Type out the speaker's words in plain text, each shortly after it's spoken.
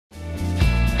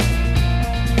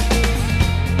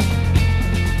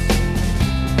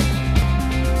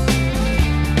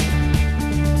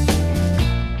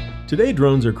Today,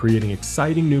 drones are creating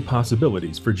exciting new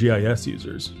possibilities for GIS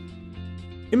users.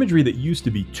 Imagery that used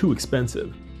to be too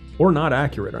expensive, or not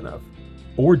accurate enough,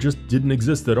 or just didn't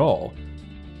exist at all,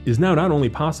 is now not only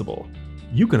possible,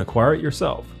 you can acquire it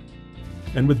yourself.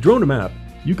 And with Drone2Map,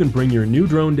 you can bring your new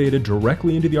drone data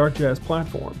directly into the ArcGIS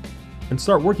platform and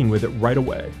start working with it right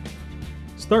away.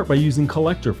 Start by using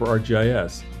Collector for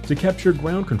ArcGIS to capture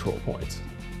ground control points.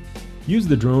 Use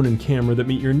the drone and camera that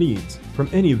meet your needs from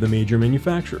any of the major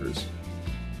manufacturers.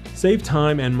 Save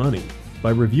time and money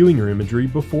by reviewing your imagery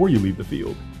before you leave the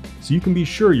field, so you can be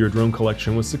sure your drone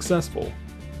collection was successful.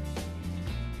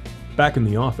 Back in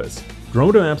the office,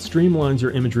 Drone2Map streamlines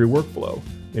your imagery workflow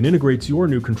and integrates your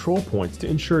new control points to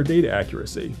ensure data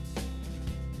accuracy.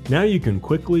 Now you can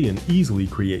quickly and easily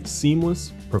create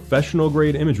seamless,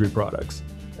 professional-grade imagery products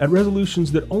at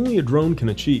resolutions that only a drone can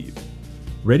achieve,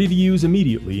 ready to use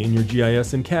immediately in your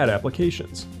GIS and CAD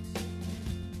applications,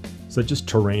 such as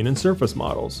terrain and surface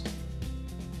models.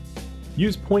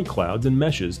 Use point clouds and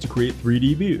meshes to create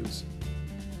 3D views.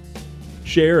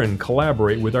 Share and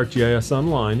collaborate with ArcGIS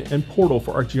Online and Portal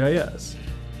for ArcGIS.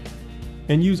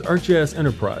 And use ArcGIS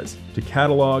Enterprise to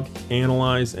catalog,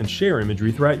 analyze, and share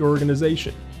imagery throughout your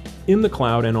organization, in the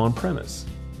cloud and on-premise.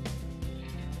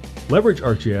 Leverage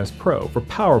ArcGIS Pro for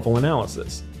powerful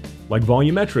analysis, like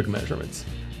volumetric measurements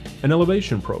and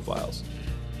elevation profiles,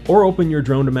 or open your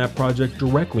Drone2Map project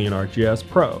directly in ArcGIS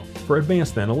Pro for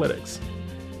advanced analytics.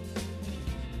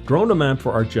 Drone2Map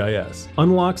for ArcGIS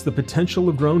unlocks the potential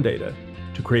of drone data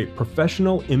to create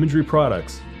professional imagery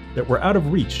products that were out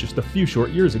of reach just a few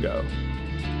short years ago.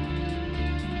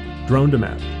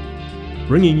 Drone2Map,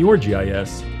 bringing your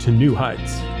GIS to new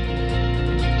heights.